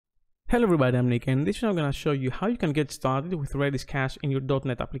Hello everybody, I'm Nick, and in this video I'm going to show you how you can get started with Redis cache in your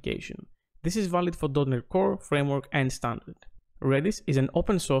 .NET application. This is valid for .NET Core, Framework, and Standard. Redis is an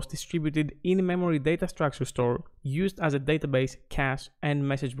open source distributed in-memory data structure store used as a database, cache, and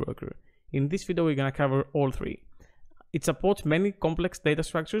message broker. In this video we're going to cover all three. It supports many complex data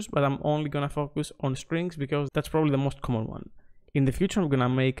structures, but I'm only going to focus on strings because that's probably the most common one. In the future I'm going to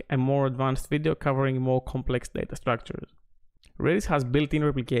make a more advanced video covering more complex data structures. Redis has built-in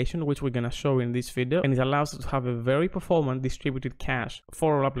replication, which we're going to show in this video, and it allows us to have a very performant distributed cache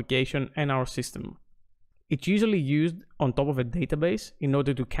for our application and our system. It's usually used on top of a database in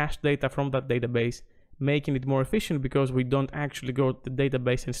order to cache data from that database, making it more efficient because we don't actually go to the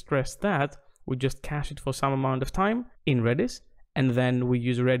database and stress that. We just cache it for some amount of time in Redis, and then we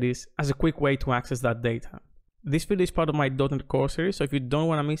use Redis as a quick way to access that data. This video is part of my .NET Core series, so if you don't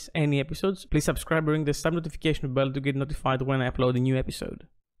want to miss any episodes, please subscribe and ring the sub notification bell to get notified when I upload a new episode.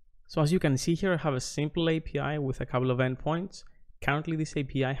 So as you can see here, I have a simple API with a couple of endpoints. Currently this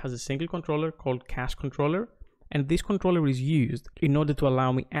API has a single controller called cache controller, and this controller is used in order to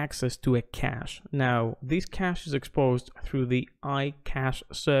allow me access to a cache. Now this cache is exposed through the iCache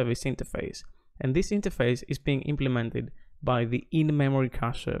service interface, and this interface is being implemented by the in-memory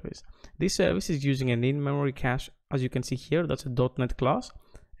cache service. This service is using an in-memory cache, as you can see here, that's a .NET class,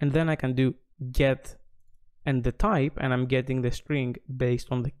 and then I can do get and the type, and I'm getting the string based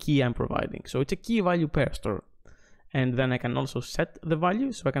on the key I'm providing. So it's a key value pair store. And then I can also set the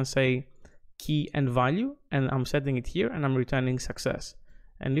value, so I can say key and value, and I'm setting it here, and I'm returning success.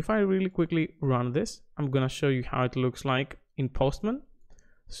 And if I really quickly run this, I'm gonna show you how it looks like in Postman.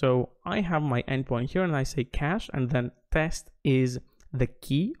 So I have my endpoint here and I say cache, and then test is the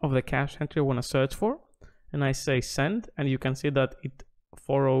key of the cache entry I want to search for, and I say send, and you can see that it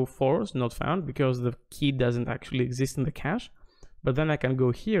 404 is not found because the key doesn't actually exist in the cache. But then I can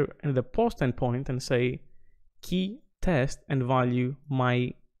go here in the post endpoint and say key test and value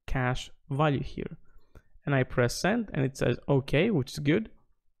my cache value here, and I press send and it says okay, which is good.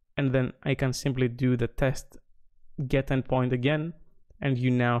 And then I can simply do the test get endpoint again, and you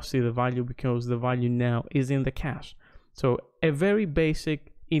now see the value because the value now is in the cache. So a very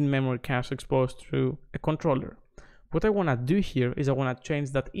basic in-memory cache exposed through a controller. What I want to do here is I want to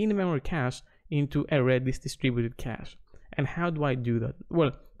change that in-memory cache into a Redis distributed cache. And how do I do that?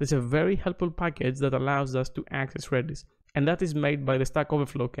 Well, there's a very helpful package that allows us to access Redis, and that is made by the Stack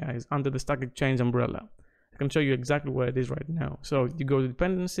Overflow guys under the Stack Exchange umbrella. I can show you exactly where it is right now. So you go to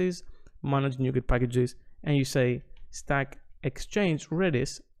dependencies, manage NuGet packages, and you say Stack Exchange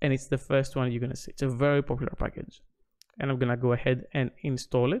Redis, and it's the first one you're going to see. It's a very popular package, and I'm going to go ahead and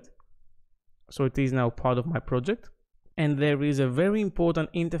install it. So it is now part of my project, and there is a very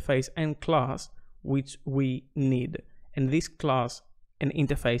important interface and class which we need, and this class and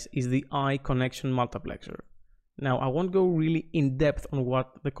interface is the iConnection multiplexer. Now I won't go really in depth on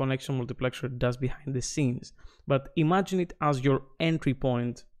what the connection multiplexer does behind the scenes, but imagine it as your entry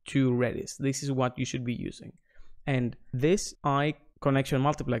point to Redis. This is what you should be using. And this iConnection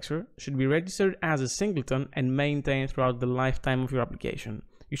multiplexer should be registered as a singleton and maintained throughout the lifetime of your application.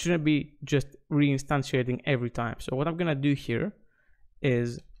 You shouldn't be just reinstantiating every time. So what I'm going to do here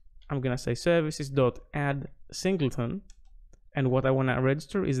is I'm going to say services.add singleton, and what I want to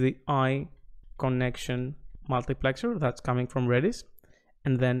register is the iConnection multiplexer that's coming from Redis.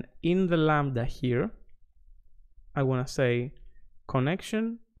 And then in the lambda here, I want to say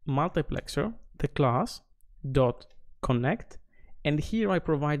connection multiplexer, the class, dot connect, and here I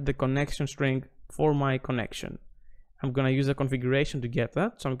provide the connection string for my connection. I'm going to use a configuration to get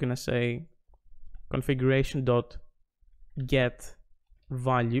that, so I'm going to say configuration dot get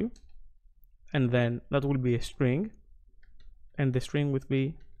value, and then that will be a string, and the string would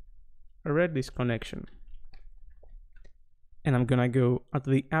be a Redis connection. And I'm going to go at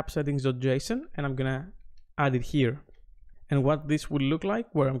the app settings.json, and I'm going to add it here. And what this would look like,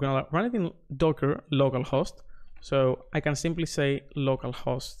 where I'm going to run it in Docker localhost. So I can simply say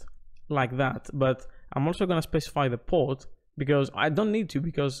localhost like that, but I'm also going to specify the port because I don't need to,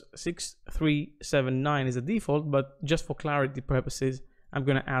 because 6379 is the default, but just for clarity purposes, I'm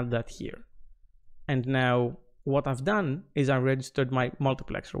going to add that here. And now what I've done is I registered my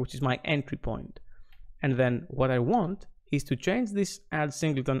multiplexer, which is my entry point. And then what I want is to change this add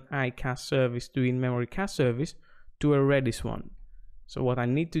singleton iCache service to in-memory cache service to a Redis one. So what I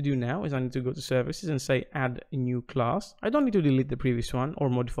need to do now is I need to go to services and say add a new class. I don't need to delete the previous one or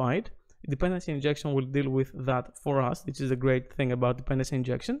modify it. Dependency injection will deal with that for us, which is a great thing about dependency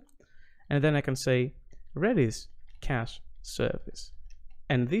injection. And then I can say Redis cache service.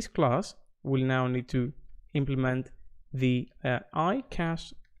 And this class will now need to implement the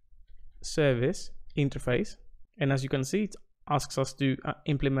iCache service interface. And as you can see, it asks us to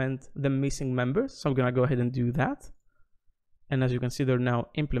implement the missing members. So I'm going to go ahead and do that. And as you can see, they're now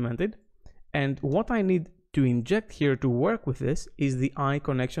implemented. And what I need to inject here to work with this is the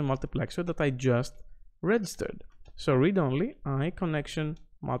iConnection multiplexer that I just registered. So read only iConnection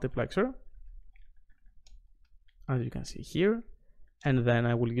multiplexer, as you can see here. And then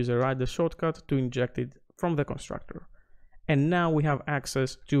I will use a Redis shortcut to inject it from the constructor. And now we have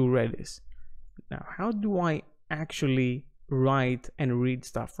access to Redis. Now, how do I actually write and read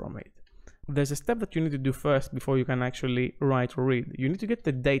stuff from it? There's a step that you need to do first before you can actually write or read. You need to get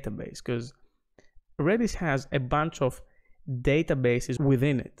the database, because Redis has a bunch of databases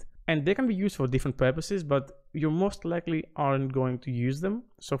within it, and they can be used for different purposes, but you most likely aren't going to use them.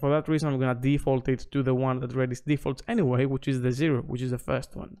 So for that reason, I'm going to default it to the one that Redis defaults anyway, which is the 0, which is the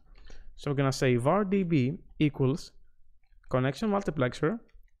first one. So we're going to say var db equals connection multiplexer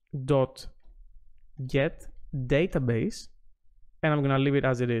dot get database, and I'm going to leave it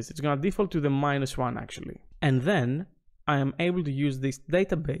as it is. It's going to default to the -1 actually. And then I am able to use this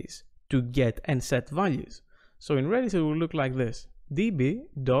database to get and set values. So in Redis, it will look like this: db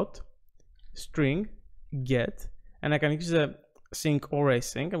dot string get, and I can use a sync or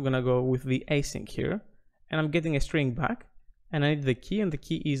async. I'm going to go with the async here, and I'm getting a string back, and I need the key, and the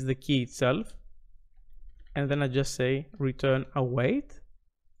key is the key itself. And then I just say return await,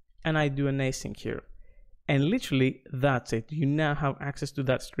 and I do an async here. And literally that's it. You now have access to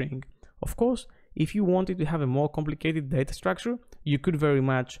that string. Of course, if you wanted to have a more complicated data structure, you could very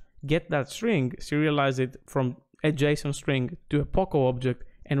much get that string, serialize it from a JSON string to a POCO object,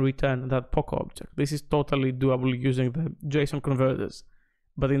 and return that POCO object. This is totally doable using the JSON converters.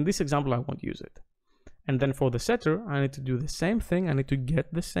 But in this example, I won't use it. And then for the setter, I need to do the same thing. I need to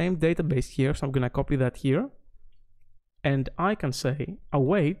get the same database here. So I'm going to copy that here. And I can say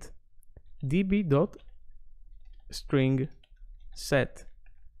await db.string set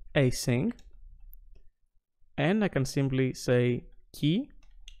async. And I can simply say key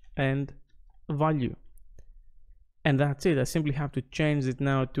and value. And that's it. I simply have to change it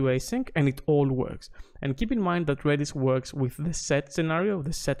now to async, and it all works. And keep in mind that Redis works with the set scenario,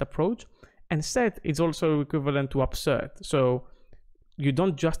 the set approach. And set is also equivalent to upsert. So you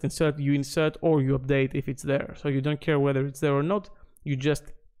don't just insert, you insert or you update if it's there. So you don't care whether it's there or not. You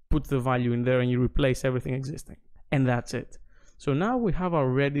just put the value in there and you replace everything existing. And that's it. So now we have our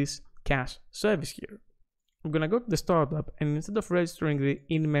Redis cache service here. I'm going to go to the startup, and instead of registering the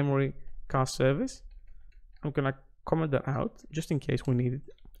in-memory cache service, I'm going to comment that out just in case we need it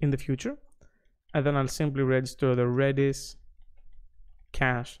in the future. And then I'll simply register the Redis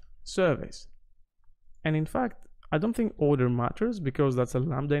cache service. And in fact, I don't think order matters because that's a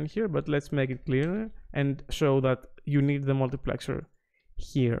lambda in here, but let's make it clearer and show that you need the multiplexer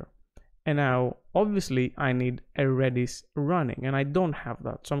here. And now obviously I need a Redis running, and I don't have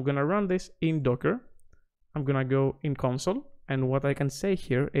that. So I'm going to run this in Docker. I'm going to go in console, and what I can say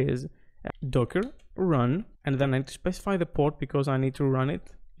here is Docker run, and then I need to specify the port because I need to run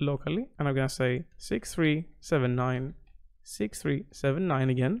it locally, and I'm going to say 6379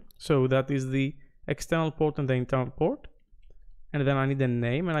 again. So that is the external port and the internal port. And then I need a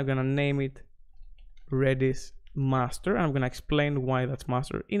name, and I'm going to name it Redis master. I'm going to explain why that's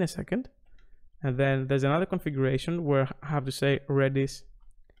master in a second. And then there's another configuration where I have to say Redis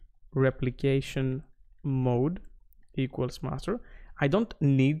replication mode equals master. I don't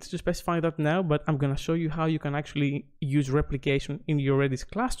need to specify that now, but I'm going to show you how you can actually use replication in your Redis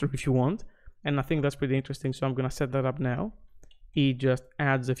cluster if you want. And I think that's pretty interesting. So I'm going to set that up now. It just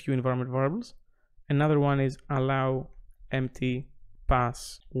adds a few environment variables. Another one is allow empty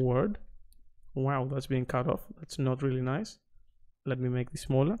password. Wow, that's being cut off. That's not really nice. Let me make this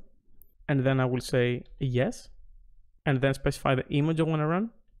smaller. And then I will say yes. And then specify the image I want to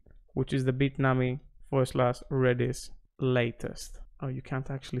run, which is the bitnami/Redis latest. Oh, you can't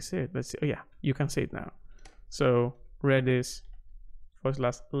actually see it. Let's see. Oh yeah, you can see it now. So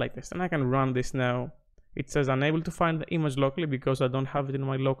Redis/latest. And I can run this now. It says unable to find the image locally because I don't have it in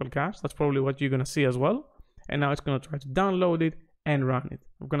my local cache. That's probably what you're going to see as well. And now it's going to try to download it and run it.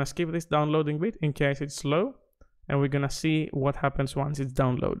 I'm going to skip this downloading bit in case it's slow. And we're going to see what happens once it's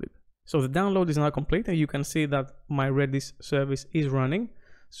downloaded. So the download is now complete, and you can see that my Redis service is running.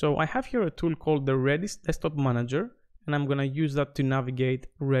 So I have here a tool called the Redis Desktop Manager, and I'm going to use that to navigate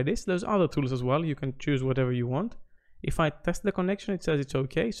Redis. There's other tools as well. You can choose whatever you want. If I test the connection, it says it's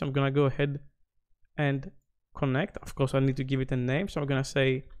okay. So I'm going to go ahead and connect. Of course, I need to give it a name. So I'm going to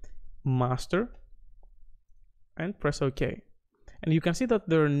say master and press OK. And you can see that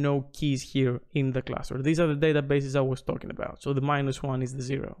there are no keys here in the cluster. These are the databases I was talking about. So the -1 is the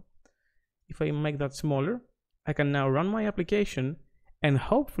 0. if I make that smaller, I can now run my application, and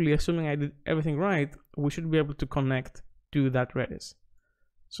hopefully, assuming I did everything right, we should be able to connect to that Redis.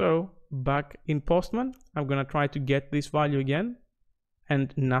 So back in Postman, I'm gonna try to get this value again,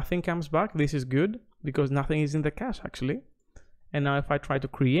 and nothing comes back. This is good because nothing is in the cache actually. And now if I try to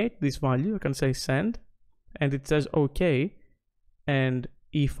create this value, I can say send, and it says okay. And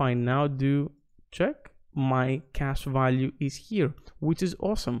if I now do check, my cache value is here, which is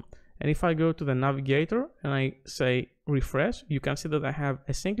awesome. And if I go to the navigator and I say refresh, you can see that I have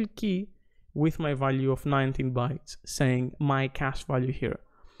a single key with my value of 19 bytes saying my cache value here.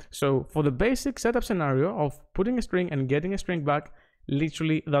 So for the basic setup scenario of putting a string and getting a string back,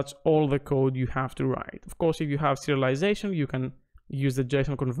 literally that's all the code you have to write. Of course, if you have serialization, you can use the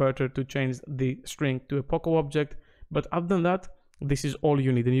JSON converter to change the string to a POCO object. But other than that, this is all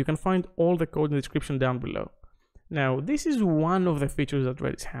you need, and you can find all the code in the description down below. Now, this is one of the features that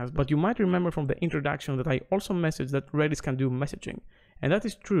Redis has, but you might remember from the introduction that I also messaged that Redis can do messaging. And that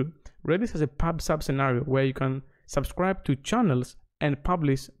is true. Redis has a pub sub scenario where you can subscribe to channels and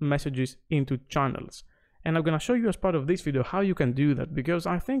publish messages into channels. And I'm going to show you as part of this video how you can do that, because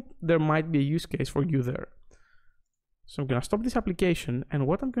I think there might be a use case for you there. So I'm going to stop this application, and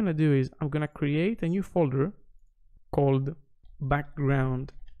what I'm going to do is I'm going to create a new folder called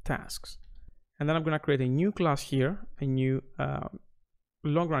background tasks. And then I'm going to create a new class here, a new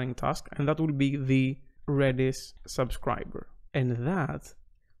long-running task, and that will be the Redis subscriber. And that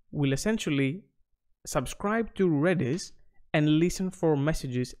will essentially subscribe to Redis and listen for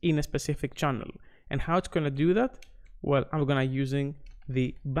messages in a specific channel. And how it's going to do that? Well, I'm going to using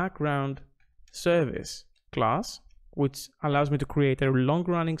the background service class, which allows me to create a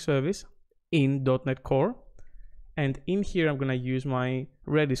long-running service in .NET Core. And in here, I'm going to use my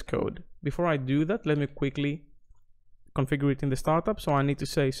Redis code. Before I do that, let me quickly configure it in the startup. So I need to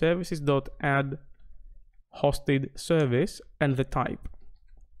say services.add hosted service and the type.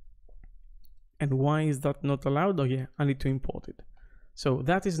 And why is that not allowed? Oh yeah, I need to import it. So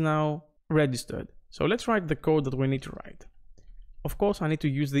that is now registered. So let's write the code that we need to write. Of course, I need to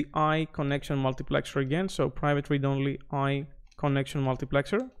use the I connection multiplexer again. So private read only I connection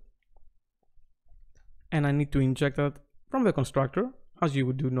multiplexer. And I need to inject that from the constructor, as you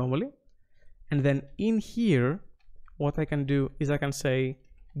would do normally. And then in here, what I can do is I can say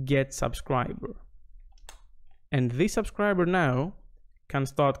get subscriber. And this subscriber now can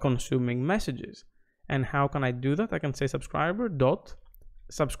start consuming messages. And how can I do that? I can say subscriber dot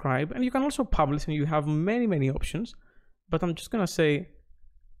subscribe, and you can also publish, and you have many options, but I'm just gonna say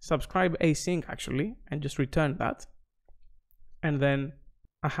subscribe async actually, and just return that. And then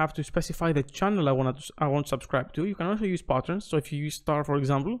I have to specify the channel I want to subscribe to. You can also use patterns. So if you use star, for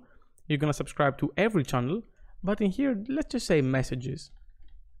example, you're gonna subscribe to every channel, but in here, let's just say messages.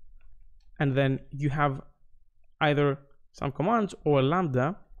 And then you have either some commands or a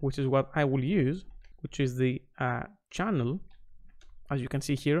lambda, which is what I will use, which is the channel, as you can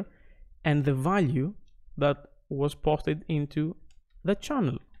see here, and the value that was posted into the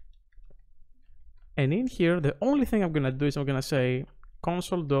channel. And in here, the only thing I'm gonna do is I'm gonna say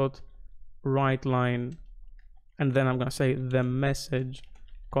console.writeLine, and then I'm gonna say the message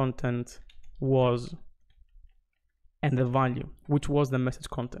content was, and the value, which was the message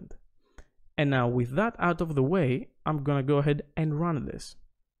content. And now with that out of the way, I'm gonna go ahead and run this.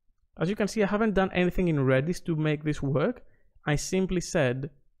 As you can see, I haven't done anything in Redis to make this work. I simply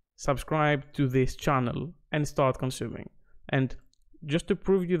said subscribe to this channel and start consuming. And just to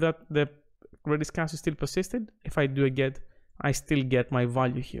prove you that the Redis cache is still persisted, if I do a get, I still get my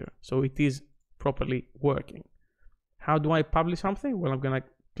value here. So it is properly working. How do I publish something? Well, I'm gonna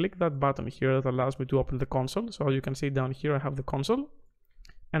click that button here that allows me to open the console. So as you can see down here, I have the console,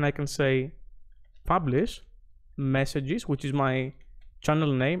 and I can say publish messages, which is my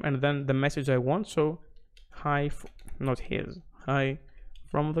channel name, and then the message I want. So hi, not his, hi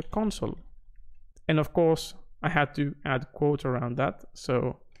from the console. And of course, I had to add quotes around that.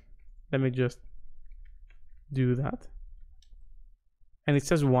 So let me just do that. And it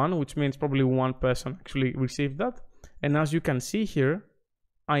says one, which means probably one person actually received that. And as you can see here,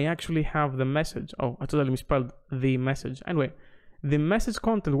 I actually have the message. Oh, I totally misspelled the message. Anyway, the message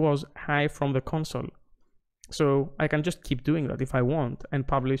content was hi from the console. So I can just keep doing that if I want and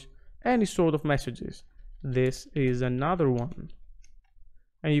publish any sort of messages. This is another one.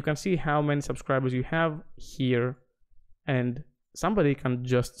 And you can see how many subscribers you have here. And somebody can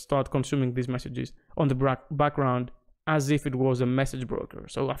just start consuming these messages on the background as if it was a message broker.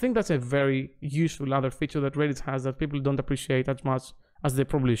 So I think that's a very useful other feature that Redis has that people don't appreciate as much as they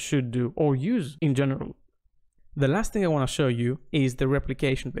probably should do or use in general. The last thing I want to show you is the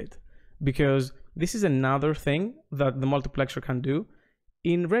replication bit. because this is another thing that the multiplexer can do.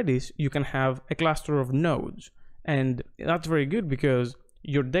 In Redis, you can have a cluster of nodes, and that's very good because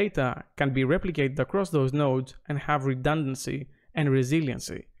your data can be replicated across those nodes and have redundancy and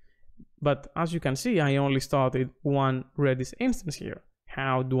resiliency. But as you can see, I only started one Redis instance here.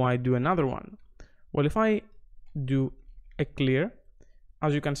 How do I do another one? Well, if I do a clear,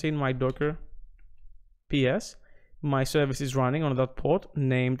 as you can see in my Docker PS, my service is running on that port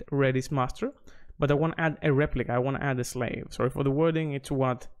named Redis master, but I want to add a replica. I want to add a slave. Sorry for the wording, it's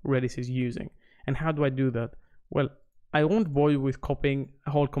what Redis is using. And how do I do that? Well, I won't bore you with copying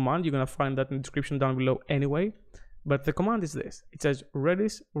a whole command. You're going to find that in the description down below anyway. But the command is this. It says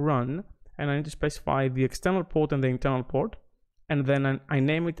Redis run, and I need to specify the external port and the internal port. And then I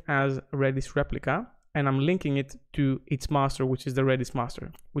name it as Redis replica, and I'm linking it to its master, which is the Redis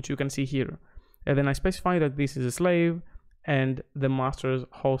master, which you can see here. And then I specify that this is a slave, and the master's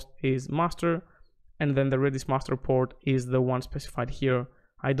host is master, and then the Redis master port is the one specified here.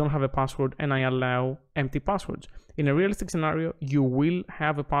 I don't have a password, and I allow empty passwords. In a realistic scenario, you will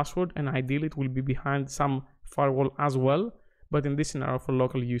have a password, and ideally it will be behind some firewall as well. But in this scenario, for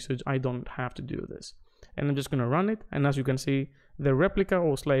local usage, I don't have to do this. And I'm just going to run it. And as you can see, the replica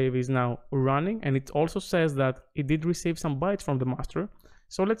or slave is now running. And it also says that it did receive some bytes from the master.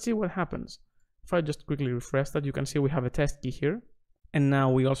 So let's see what happens. If I just quickly refresh that, you can see we have a test key here. And now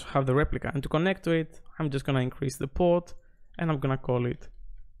we also have the replica. And to connect to it, I'm just going to increase the port, and I'm going to call it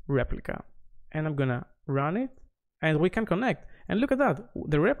replica. And I'm going to run it, and we can connect. And look at that.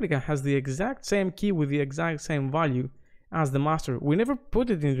 The replica has the exact same key with the exact same value as the master. We never put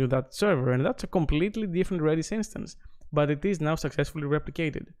it into that server, and that's a completely different Redis instance, but it is now successfully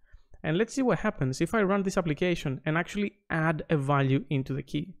replicated. And let's see what happens if I run this application and actually add a value into the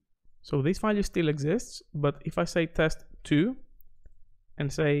key. So this value still exists, but if I say test2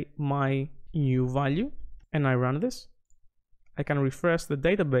 and say my new value, and I run this, I can refresh the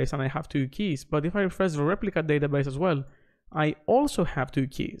database and I have 2 keys. But if I refresh the replica database as well, I also have 2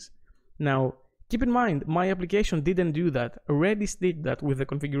 keys. Now, keep in mind, my application didn't do that. Redis did that with the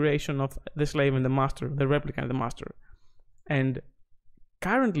configuration of the slave and the master, the replica and the master. And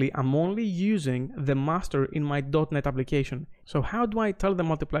currently, I'm only using the master in my .NET application. So how do I tell the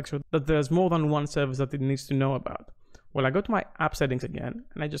multiplexer that there's more than one service that it needs to know about? Well, I go to my app settings again,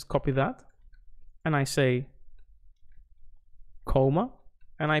 and I just copy that, and I say, comma,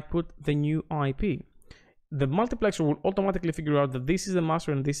 and I put the new IP. The multiplexer will automatically figure out that this is the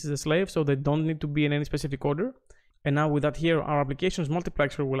master and this is the slave, so they don't need to be in any specific order. And now with that here, our application's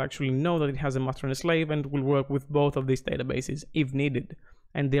multiplexer will actually know that it has a master and a slave, and will work with both of these databases if needed.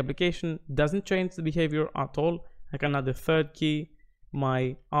 And the application doesn't change the behavior at all. I can add the third key,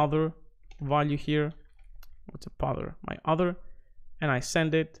 my other value here. What's a other? My other, and I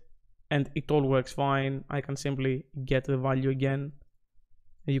send it, and it all works fine. I can simply get the value again.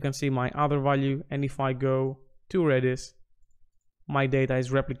 And you can see my other value, and if I go to Redis, my data is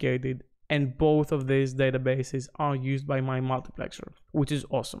replicated, and both of these databases are used by my multiplexer, which is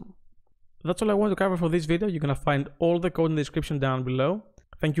awesome. That's all I want to cover for this video. You're gonna find all the code in the description down below.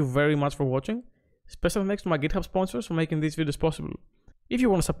 Thank you very much for watching. Special thanks to my GitHub sponsors for making these videos possible. If you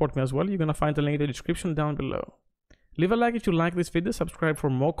want to support me as well, you're gonna find a link in the description down below. Leave a like if you like this video, subscribe for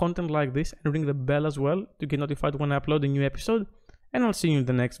more content like this, and ring the bell as well to get notified when I upload a new episode. And I'll see you in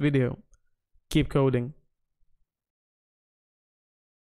the next video. Keep coding.